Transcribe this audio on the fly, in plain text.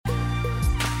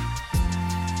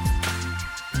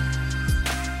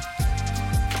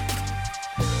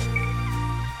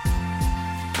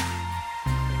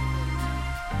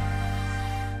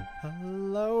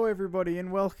everybody,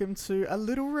 and welcome to a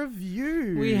little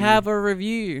review. We have a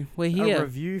review. We're here. A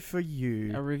review for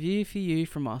you. A review for you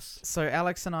from us. So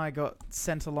Alex and I got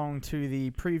sent along to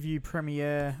the preview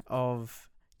premiere of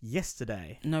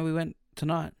yesterday. No, we went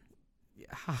tonight.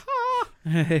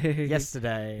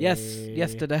 Yesterday. Yes,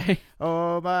 yesterday.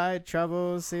 Oh, my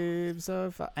troubles seem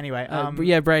so far. Anyway,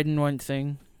 yeah, Braden won't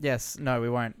sing. Yes, no, we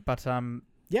won't. But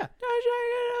yeah.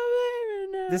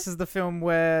 This is the film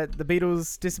where the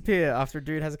Beatles disappear after a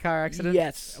dude has a car accident.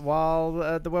 Yes.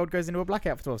 While the world goes into a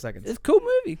blackout for 12 seconds. It's a cool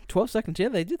movie. 12 seconds. Yeah,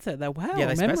 they did say that. Wow. Yeah,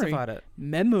 they memory. specified it.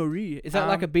 Memory. Is that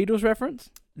like a Beatles reference?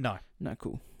 No. No,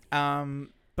 cool.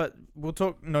 But we'll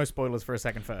talk no spoilers for a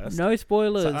second first. No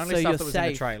spoilers. So only so stuff you're that was safe.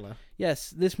 in the trailer. Yes,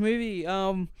 this movie,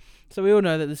 so we all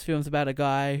know that this film's about a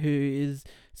guy who is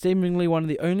seemingly one of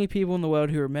the only people in the world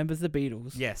who remembers the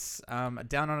Beatles. Yes. A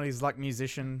down on his luck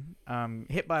musician,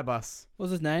 hit by a bus.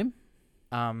 What's his name?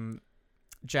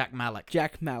 Jack Malik.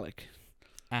 Jack Malik.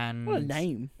 And What a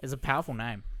name. It's a powerful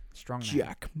name. Strong name.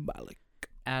 Jack Malik.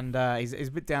 And he's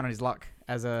a bit down on his luck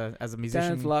as a musician.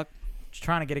 Down his luck. Just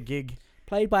trying to get a gig.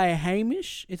 Played by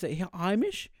Hamish. Is it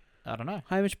Hamish? I don't know.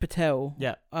 Hamish Patel.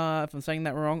 Yeah. If I'm saying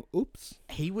that wrong, oops.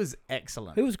 He was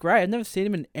excellent. He was great. I've never seen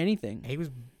him in anything. He was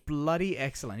bloody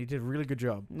excellent. He did a really good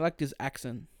job. I liked his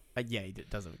accent. Yeah, he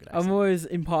does have a good accent. I'm always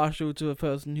impartial to a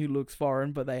person who looks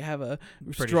foreign, but they have a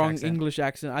British strong accent. English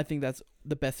accent. I think that's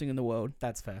the best thing in the world.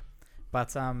 That's fair.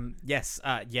 But yes,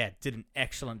 did an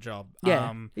excellent job.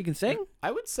 Yeah, he can sing.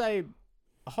 I would say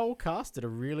the whole cast did a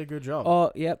really good job.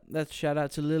 Oh, yep. That's shout out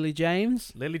to Lily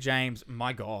James. Lily James,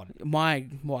 my God. My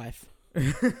wife.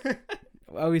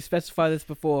 We specified this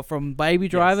before. From Baby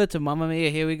Driver to Mamma Mia,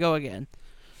 here we go again.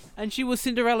 And she was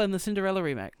Cinderella in the Cinderella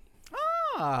remake.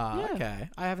 Ah, Yeah. okay.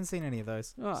 I haven't seen any of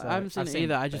those. Oh, so I haven't seen I've it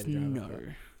either. I just Baby Driver, know. but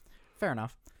fair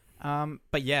enough.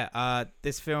 But yeah,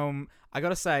 this film, I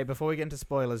gotta say, before we get into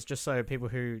spoilers, just so people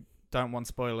who don't want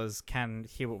spoilers can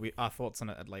hear our thoughts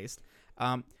on it at least.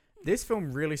 This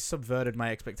film really subverted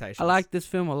my expectations. I like this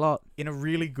film a lot. In a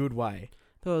really good way.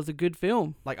 Thought it was a good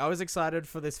film. Like, I was excited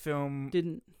for this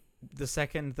film the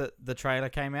second that the trailer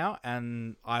came out,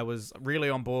 and I was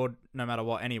really on board no matter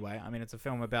what anyway. I mean, it's a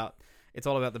film it's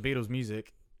all about the Beatles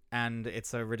music, and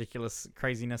it's a ridiculous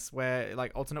craziness where,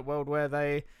 like, alternate world where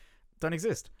they don't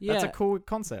exist. Yeah. That's a cool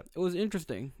concept. It was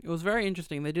interesting. It was very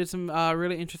interesting. They did some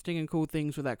really interesting and cool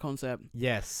things with that concept.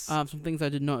 Yes. Some things I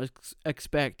did not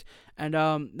expect. And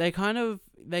they kind of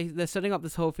they're setting up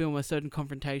this whole film with a certain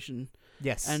confrontation.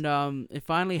 Yes. And it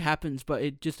finally happens, but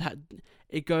it just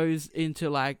it goes into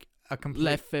like a complete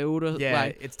left field.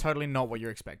 It's totally not what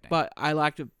you're expecting. But I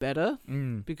liked it better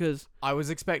because I was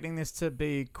expecting this to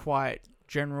be quite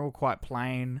general, quite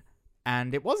plain.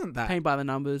 And it wasn't that. paint by the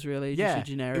numbers, really. Yeah, just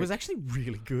a generic. it was actually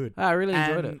really good. I really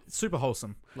enjoyed it. Super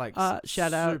wholesome. Like,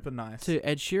 shout out super nice. To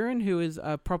Ed Sheeran, who is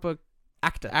a proper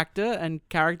actor and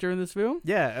character in this film.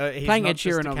 Yeah, he's playing not Ed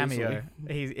Sheeran, just a cameo.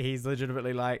 obviously. He's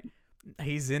legitimately like,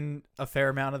 he's in a fair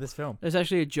amount of this film. There's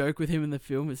actually a joke with him in the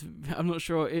film. I'm not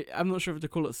sure if to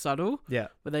call it subtle. Yeah,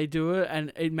 but they do it,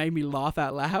 and it made me laugh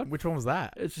out loud. Which one was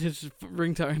that? It's his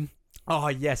ringtone. Oh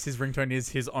yes, his ringtone is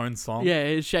his own song. Yeah,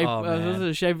 his shape. Oh, man.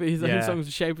 His own song's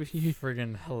the shape of you.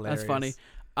 Friggin' hilarious. That's funny.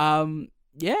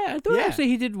 Yeah, I thought actually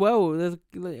he did well.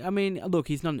 I mean, look,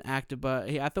 he's not an actor, but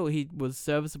I thought he was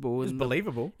serviceable. It was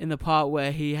believable. In the part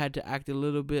where he had to act a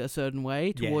little bit a certain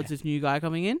way towards this new guy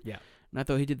coming in. Yeah. And I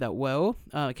thought he did that well.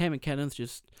 Kate McKinnon's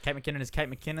just... Kate McKinnon is Kate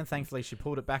McKinnon. Thankfully, she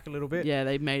pulled it back a little bit. Yeah,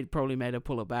 they probably made her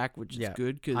pull it back, which is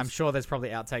good. Cause I'm sure there's probably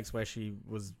outtakes where she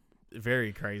was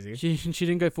very crazy. She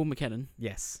didn't go full McKinnon.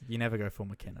 Yes, you never go full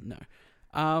McKinnon.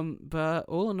 No. But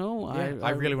all in all, I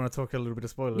really want to talk a little bit of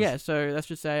spoilers. Yeah, so let's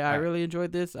just say I really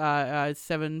enjoyed this.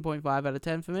 7.5 out of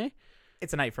 10 for me.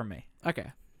 It's an 8 from me.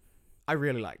 Okay. I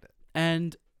really liked it.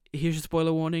 And here's your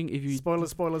spoiler warning. If you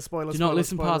spoilers. Do not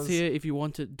listen past here if you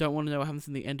don't want to know what happens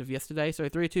in the end of yesterday. So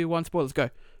 3, 2, 1, spoilers, go.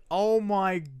 Oh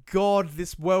my God,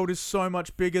 this world is so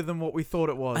much bigger than what we thought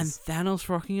it was. And Thanos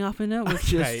rocking up in it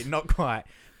was okay, not quite.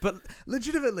 But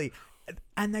legitimately,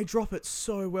 and they drop it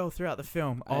so well throughout the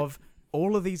film of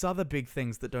all of these other big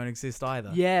things that don't exist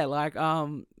either. Yeah, like,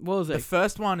 what was it? The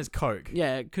first one is Coke.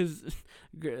 Yeah, because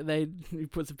he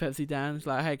puts a Pepsi down. It's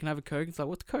like, hey, can I have a Coke? It's like,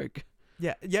 what's Coke?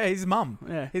 Yeah, his mum.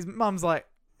 Yeah. His mum's like,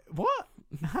 what?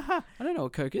 I don't know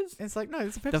what Coke is. It's like, no,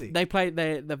 it's a Pepsi. They played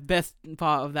the best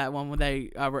part of that one when they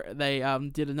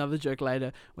did another joke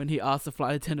later when he asked the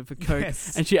flight attendant for Coke,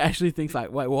 and she actually thinks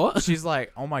like, wait, what? She's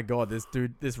like, oh my God,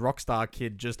 this rock star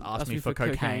kid just asked me for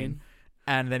cocaine.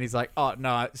 And then he's like, oh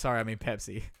no, sorry, I mean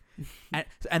Pepsi.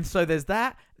 And so there's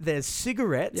that. There's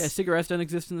cigarettes. Yeah, cigarettes don't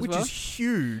exist in this which world. is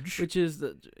huge. Which is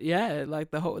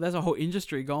like there's a whole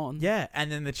industry gone. Yeah,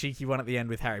 and then the cheeky one at the end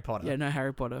with Harry Potter. Yeah, no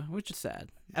Harry Potter, which is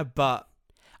sad. But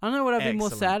I don't know what I'd be more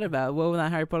excellent. sad about. World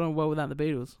without Harry Potter and World without the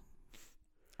Beatles.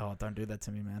 oh, don't do that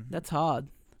to me, man. That's hard.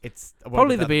 It's a world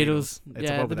Probably the without Beatles. It's a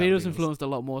Yeah, world the without Beatles influenced a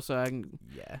lot more. So I can.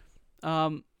 Yeah.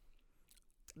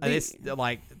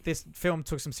 The- This film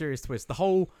took some serious twists. The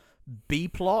whole B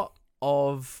plot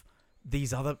of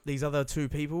these other two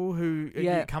people who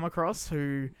you come across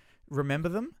who remember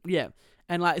them. Yeah,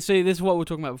 and like, see, this is what we were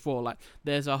talking about before. Like,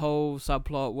 there's a whole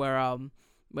subplot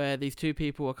where these two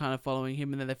people are kind of following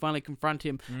him, and then they finally confront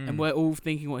him, and we're all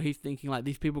thinking what he's thinking. Like,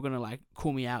 these people are gonna like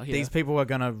call me out here. These people are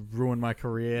gonna ruin my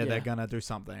career. Yeah. They're gonna do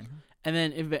something. And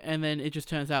then it just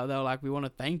turns out they're like, we want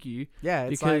to thank you Yeah,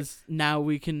 it's because now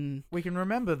we can. we can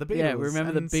remember the Beatles. Yeah,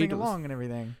 remember and the sing Beatles. along and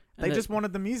everything. And They that- just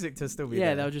wanted the music to still be Yeah,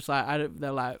 there. they were just like,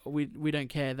 they're like, we don't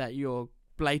care that you're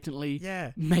blatantly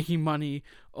Yeah. making money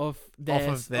off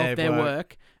their their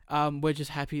work. We're just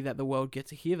happy that the world gets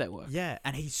to hear their work. Yeah,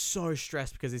 and he's so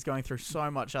stressed because he's going through so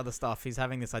much other stuff. He's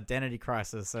having this identity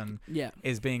crisis and Yeah.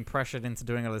 is being pressured into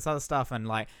doing all this other stuff, and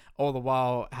like all the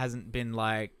while hasn't been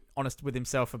like honest with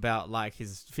himself about like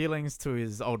his feelings to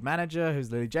his old manager,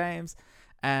 who's Lily James,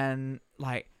 and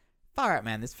like far out,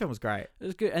 man. This film was great. It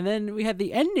was good. And then we had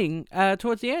the ending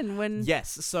towards the end when Yes,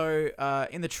 so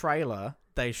in the trailer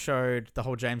they showed the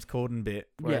whole James Corden bit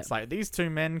where Yeah. it's like these two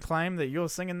men claim that you're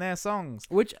singing their songs.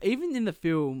 which even in the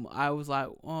film I was like,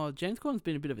 oh, James Corden's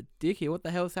been a bit of a dick here. What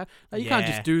the hell's happening? Like, you can't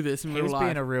Yeah. just do this in He real was life.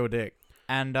 being a real dick,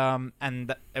 and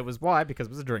it was why because it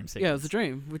was a dream sequence. Yeah, it was a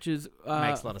dream, which is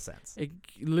Makes a lot of sense.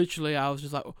 literally, I was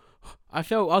just like, I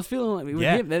was feeling like with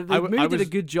Yeah, him. The I movie did a was-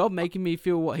 good job making me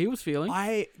feel what he was feeling.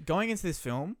 Going into this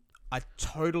film, I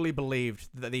totally believed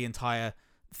that the entire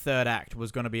third act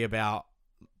was going to be about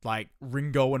like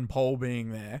Ringo and Paul being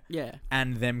there Yeah,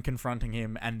 and them confronting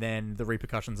him and then the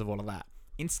repercussions of all of that.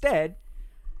 Instead,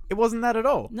 it wasn't that at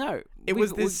all. no, It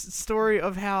was this story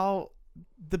of how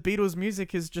the Beatles'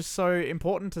 music is just so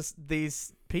important to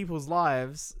these people's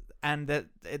lives and that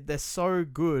they're so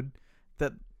good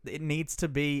that it needs to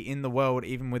be in the world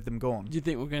even with them gone. Do you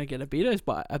think we're gonna get a Beatles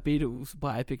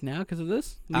biopic now because of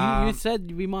this? You Um,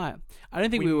 said we might. I don't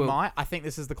think we will. might. I think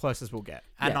this is the closest we'll get.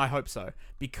 And Yeah. I hope so.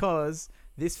 Because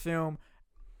this film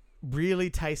really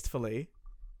tastefully,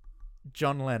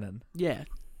 John Lennon. Yeah.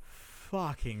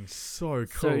 Fucking so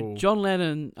So cool. John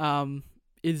Lennon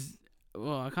is.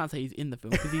 Well, I can't say he's in the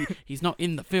film because he's not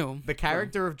in the film. the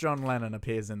character of John Lennon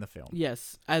appears in the film.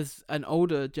 Yes, as an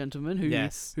older gentleman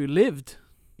Yes. who lived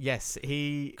Yes,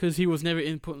 he because he was never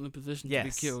put in the position to be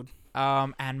Yes. killed.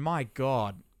 and my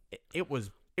god, it was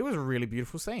a really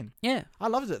beautiful scene. Yeah. I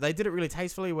loved it. They did it really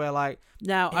tastefully where like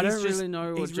Now I He's don't just- really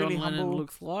know what he's John really Lennon humble.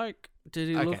 looks like. Did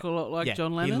he Okay. look a lot like yeah,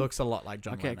 John Lennon? he looks a lot like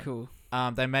John okay, Lennon. cool.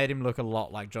 They made him look a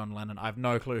lot like John Lennon. I have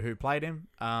no clue who played him.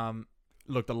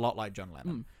 Looked a lot like John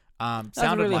Lennon. That was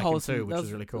Sounded really like wholesome. him too, which That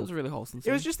was really It cool. was a really wholesome.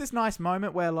 It was scene. just this nice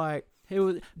moment where like He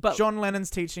was, but John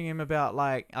Lennon's teaching him about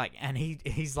like and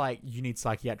he's like, you need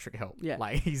psychiatric help. Yeah.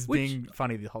 Like he's Which- being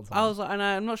funny the whole time. I was like, and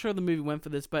I'm not sure the movie went for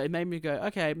this, but it made me go,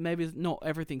 okay, maybe it's not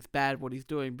everything's bad what he's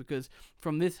doing because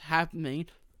from this happening,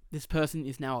 this person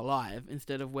is now alive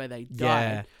instead of where they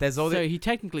yeah. died. There's all So he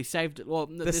technically saved it. Well,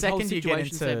 the this whole second you get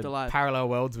situation saved a into life. parallel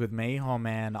worlds with me, oh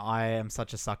man, I am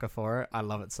such a sucker for it. I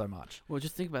love it so much. Well,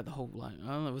 just think about the whole, like, I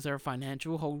don't know, was there a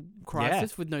financial whole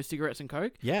crisis with no cigarettes and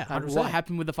coke? Yeah, Like, 100%. what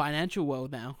happened with the financial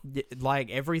world now? Like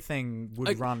everything would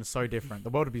Like- run so different. The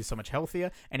world would be so much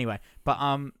healthier. Anyway, but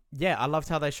yeah, I loved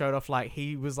how they showed off like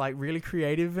he was like really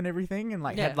creative and everything, and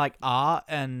like Yeah. had like art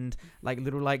and like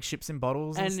little like ships in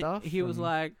bottles and, And stuff. he was and-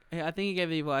 like, I think he gave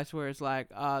the advice where it's like,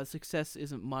 success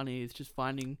isn't money, it's just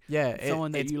finding yeah,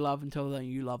 someone that it's- you love and tell them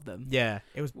you love them. yeah,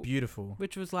 it was beautiful.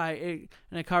 Which was like, and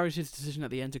encouraged his decision at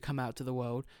the end to come out to the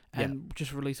world and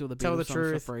just release all the Tell Beatles the songs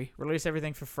truth. for free. Release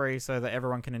everything for free so that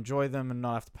everyone can enjoy them and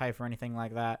not have to pay for anything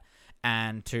like that,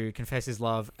 and to confess his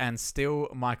love and steal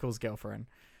Michael's girlfriend.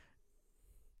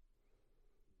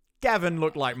 Gavin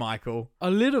looked like Michael.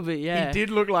 A little bit, yeah. He did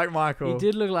look like Michael. He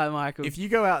did look like Michael. If you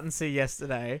go out and see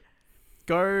Yesterday,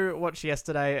 go watch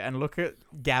Yesterday and look at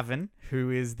Gavin,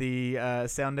 who is the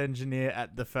sound engineer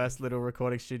at the first little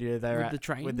recording studio they're With at the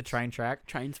trains? with the train track,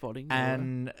 Train spotting.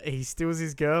 and he steals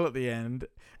his girl at the end.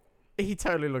 He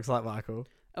totally looks like Michael.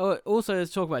 Oh, also,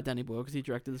 let's talk about Danny Boyle because he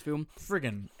directed this film.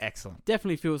 Friggin' excellent.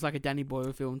 Definitely feels like a Danny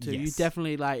Boyle film too. Yes. You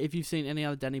definitely if you've seen any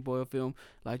other Danny Boyle film,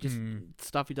 just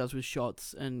stuff he does with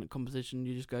shots and composition,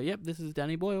 you just go, "Yep, this is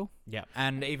Danny Boyle." Yeah,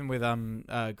 and even with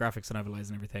graphics and overlays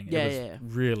and everything, Yeah, it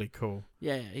was really cool.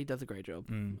 Yeah, he does a great job,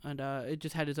 and it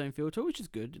just had its own feel to it, which is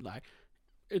good. Like,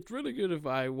 it's really good if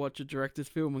I watch a director's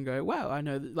film and go, "Wow, I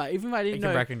know." Even if I didn't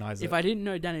know, recognize if I didn't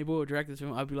know Danny Boyle directed this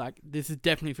film, I'd be like, "This is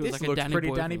definitely feels like a Danny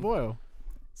Boyle." Danny film. Boyle.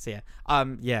 So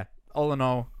yeah. All in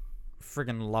all,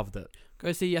 friggin' loved it.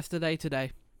 Go see Yesterday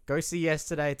today. Go see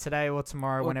Yesterday today or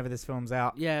tomorrow, Or- whenever this film's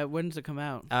out. Yeah, when does it come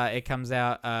out? It comes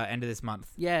out end of this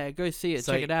month. Yeah, go see it.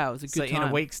 So- Check it out. It's a good time. In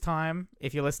a week's time,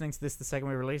 if you're listening to this the second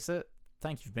we release it,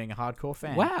 thank you for being a hardcore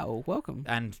fan. Wow, welcome.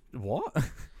 And what?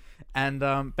 And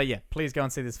but yeah, please go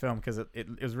and see this film because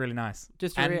it was really nice.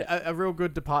 Just a real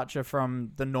good departure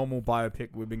from the normal biopic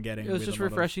we've been getting. It was just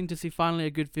refreshing to see finally a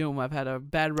good film. I've had a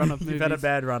bad run of movies. You've had a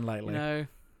bad run lately. You know,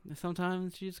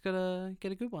 sometimes you just gotta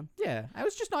get a good one. Yeah, it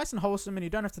was just nice and wholesome, and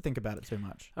you don't have to think about it too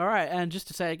much. All right, and just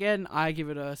to say again, I give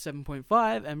it a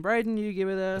 7.5, and Braden, you give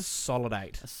it A solid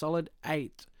 8. A solid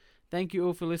 8. Thank you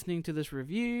all for listening to this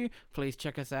review. Please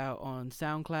check us out on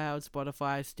SoundCloud,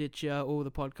 Spotify, Stitcher, all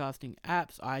the podcasting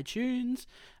apps, iTunes,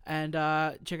 and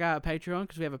check out our Patreon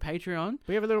because we have a Patreon.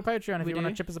 We have a little Patreon if We you want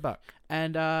do. to chip us a buck.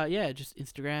 And just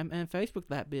Instagram and Facebook,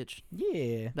 that bitch.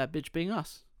 Yeah. That bitch being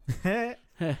us. Thank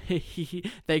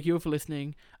you all for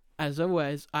listening. As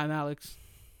always, I'm Alex.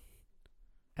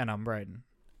 And I'm Braden.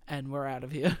 And we're out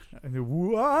of here.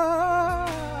 Whoa!